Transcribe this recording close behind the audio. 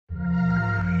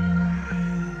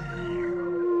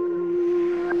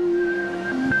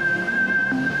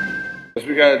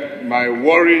Speaker, my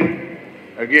worry,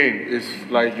 again, is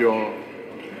like your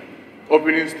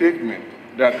opening statement,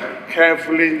 that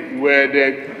carefully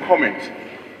worded comments.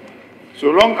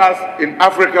 So long as in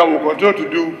Africa we continue to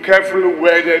do carefully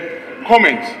worded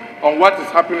comments on what is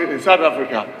happening in South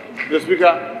Africa, Mr.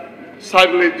 Speaker,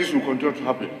 sadly this will continue to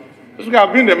happen. Mr. Speaker,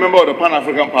 I've been a member of the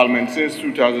Pan-African Parliament since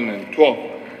 2012,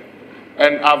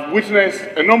 and I've witnessed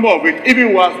a number of it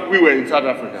even whilst we were in South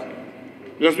Africa.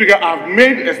 Mr. Speaker, I've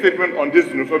made a statement on this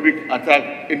xenophobic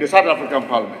attack in the South African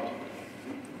Parliament.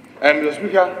 And Mr.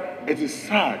 Speaker, it is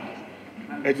sad.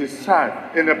 It is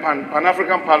sad in the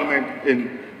Pan-African Parliament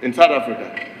in South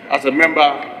Africa as a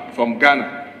member from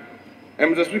Ghana.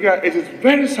 And Mr. Speaker, it is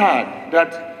very sad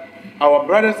that our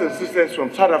brothers and sisters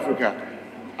from South Africa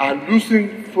are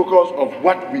losing focus of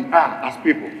what we are as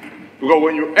people. Because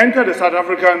when you enter the South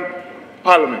African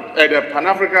Parliament, the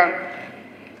Pan-African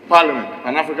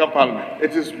Parliament,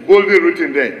 it is boldly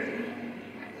written there: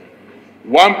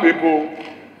 one people,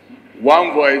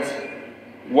 one voice,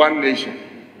 one nation.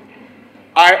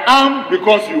 I am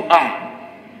because you are,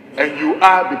 and you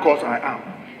are because I am.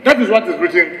 That is what is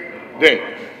written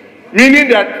there. Meaning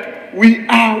that we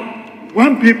are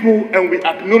one people and we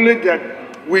acknowledge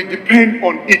that we depend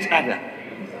on each other.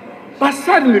 But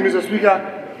sadly, Mr.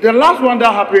 Speaker, the last one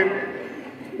that happened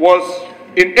was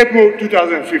in April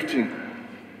 2015.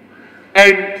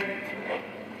 And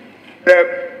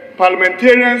the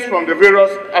parliamentarians from the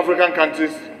various African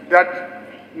countries that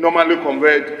normally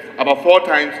converge about 4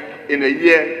 times in a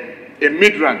year, a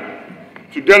mid-run,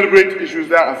 to deliberate issues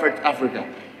that affect Africa,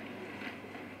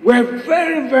 were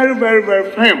very, very, very, very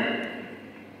firm,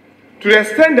 to the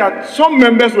extent that some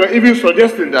members were even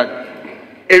suggesting that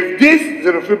if these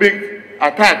xenophobic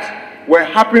attacks were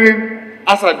happening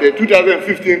as at the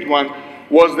 2015 one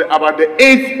was about the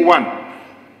 8th one,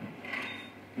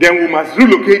 then we must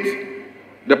relocate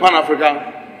the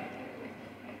Pan-African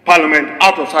Parliament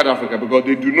out of South Africa, because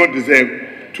they do not deserve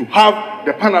to have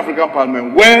the Pan-African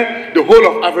Parliament where the whole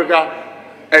of Africa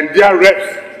and their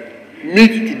reps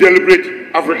meet to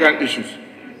deliberate African issues.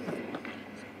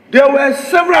 There were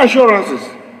several assurances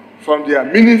from their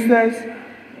ministers,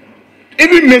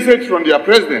 even messages from their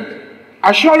president,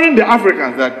 assuring the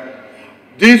Africans that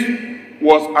this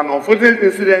was an unfortunate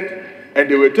incident and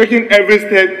they were taking every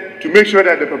step to make sure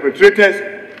that the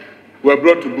perpetrators were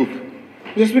brought to book.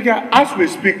 Mr. Speaker, as we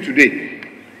speak today,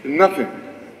 nothing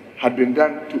had been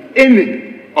done to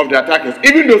any of the attackers,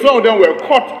 even though some of them were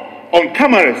caught on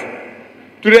cameras,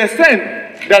 to the extent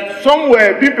that some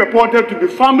were being purported to be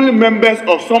family members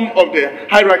of some of the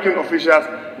high-ranking officials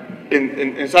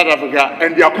in South Africa,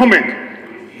 and their comment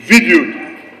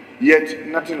videoed, yet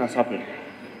nothing has happened.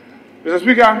 Mr.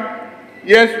 Speaker,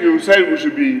 yes, you said we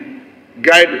should be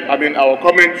guided, our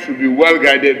comments should be well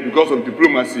guided because of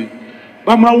diplomacy.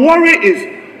 But my worry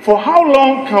is, for how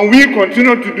long can we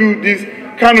continue to do this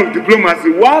kind of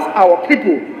diplomacy whilst our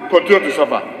people continue to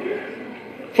suffer?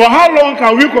 For how long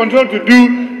can we continue to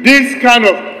do this kind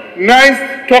of nice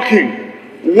talking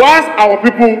whilst our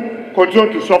people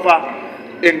continue to suffer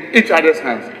in each other's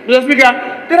hands? Mr. Speaker,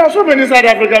 there are so many South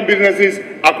African businesses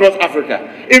across Africa.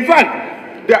 In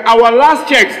fact, our last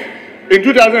checks in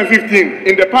 2015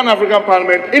 in the Pan-African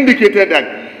Parliament indicated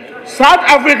that South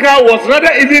Africa was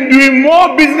rather even doing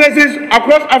more businesses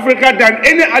across Africa than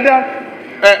any other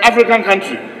African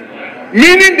country.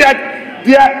 Meaning that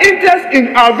their interest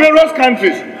in our various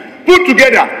countries put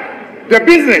together, the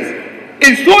business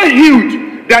is so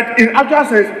huge that in actual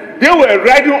sense, they were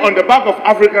riding on the back of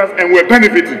Africans and were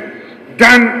benefiting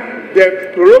than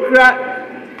the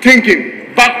parochial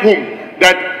thinking back home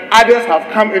that others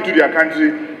have come into their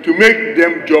country to make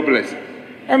them jobless.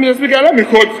 And Mr. Speaker, let me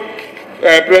quote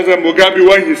President Mugabe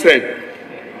when he said,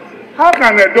 how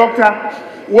can a doctor,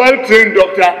 well-trained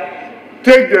doctor,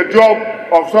 take the job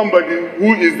of somebody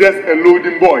who is just a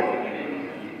loading boy?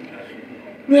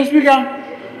 Mr. Speaker,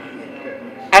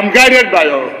 I'm guided by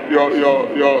your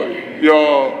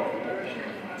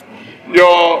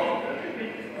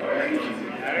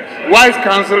wise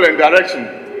counsel and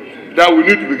direction that we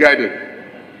need to be guided.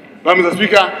 But Mr.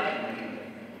 Speaker,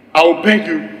 I will beg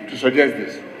you to suggest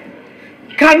this.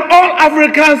 Can all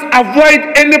Africans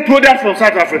avoid any product from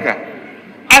South Africa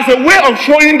as a way of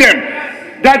showing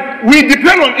them that we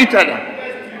depend on each other?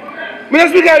 Mr.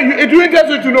 Speaker, it will interest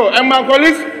you to know, and my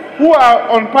colleagues who are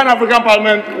on Pan-African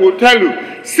Parliament will tell you,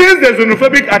 since the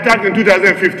xenophobic attack in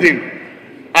 2015,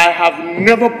 I have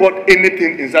never bought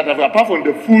anything in South Africa apart from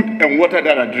the food and water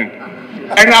that I drink.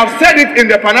 And I've said it in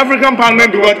the Pan-African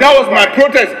Parliament because that was my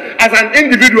protest as an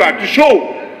individual, to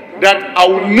show that I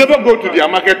will never go to their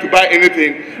market to buy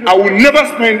anything. I will never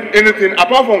spend anything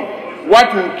apart from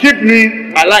what will keep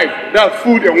me alive. That's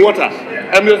food and water.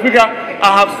 And Mr. Speaker,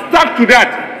 I have stuck to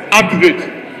that up to date.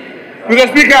 Mr.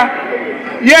 Speaker,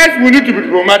 yes, we need to be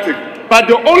diplomatic, but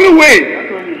the only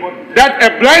way that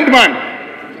a blind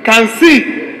man can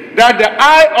see that the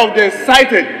eye of the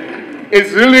sighted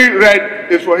is really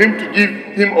red is for him to give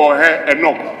him or her a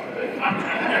knock.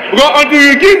 Because until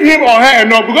you give him or her a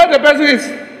knock, because the person is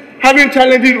having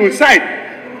challenges with sight,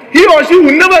 he or she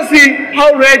will never see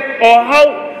how red or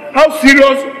how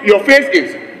serious your face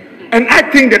is. And I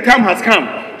think the time has come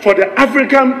for the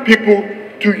African people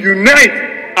to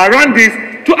unite around this,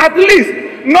 to at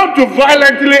least not to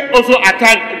violently also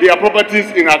attack their properties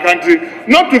in our country,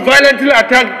 not to violently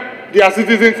attack their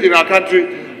citizens in our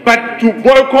country, but to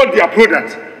boycott their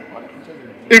products.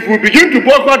 If we begin to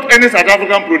boycott any South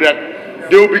African product,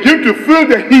 they will begin to feel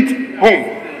the heat home,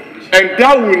 and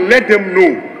that will let them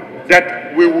know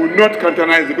that we will not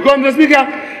countenance it. Because, Mr. Speaker,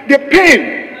 the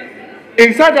pain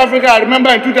in South Africa, I remember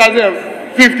in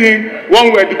 2015, when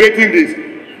we were debating this,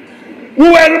 we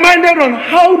were reminded on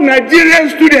how Nigerian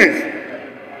students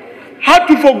had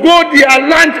to forgo their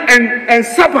lunch and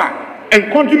supper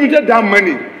and contributed that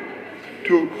money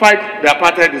to fight the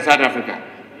apartheid in South Africa.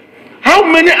 How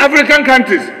many African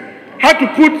countries had to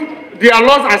put their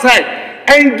laws aside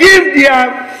and give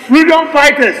their freedom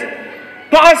fighters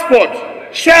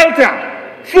passport,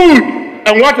 shelter, food,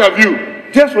 and what have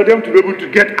you, just for them to be able to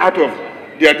get out of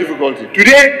their difficulty.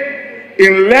 Today,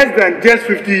 in less than just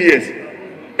 50 years,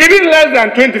 even less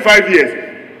than 25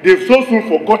 years, they've so soon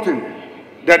forgotten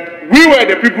that we were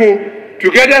the people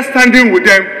together standing with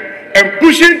them and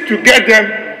pushing to get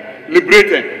them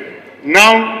liberated.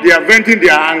 Now they are venting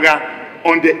their anger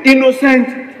on the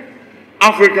innocent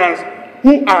Africans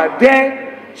who are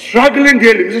there struggling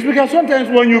daily. Mr. Speaker, sometimes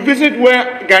when you visit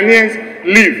where Ghanaians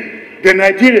live, the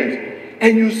Nigerians,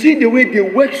 and you see the way they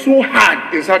work so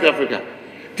hard in South Africa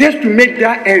just to make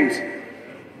their ends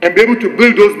and be able to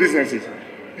build those businesses,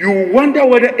 you wonder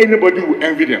whether anybody will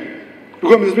envy them.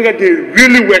 Because, Mr. Speaker, they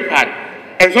really work hard.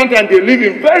 And sometimes they live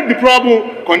in very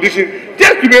deplorable conditions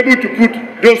just to be able to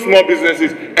put those small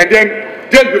businesses. And then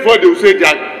just before they will say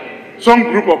that, some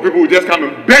group of people will just come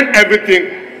and burn everything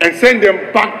and send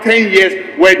them back 10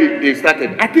 years where they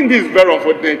started. I think this is very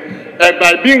unfortunate.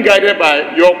 By being guided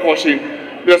by your caution,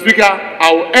 Mr. Speaker,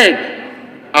 I will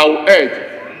urge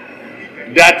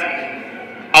that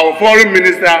our foreign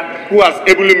minister, who has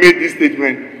ably made this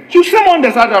statement, should summon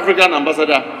the South African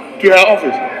ambassador to her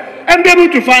office and be able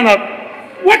to find out,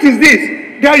 what is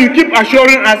this that you keep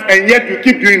assuring us and yet you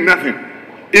keep doing nothing?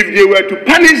 If they were to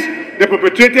punish the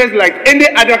perpetrators like any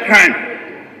other crime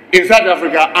in South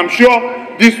Africa, I'm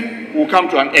sure this will come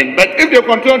to an end. But if they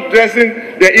continue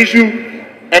addressing the issue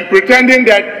and pretending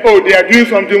that, oh, they are doing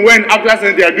something when after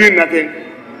since they are doing nothing,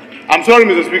 I'm sorry,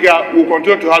 Mr. Speaker, we'll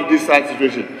continue to have this sad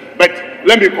situation. But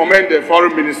let me commend the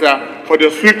foreign minister for the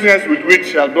swiftness with which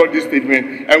she has brought this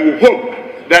statement, and we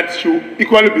hope that she will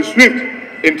equally be swift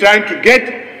in trying to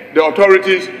get the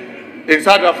authorities in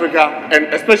South Africa,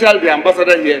 and especially the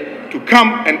ambassador here, to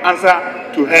come and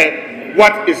answer to her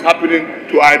what is happening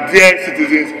to our dear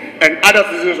citizens and other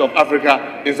citizens of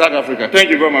Africa in South Africa. Thank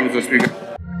you very much, Mr. Speaker.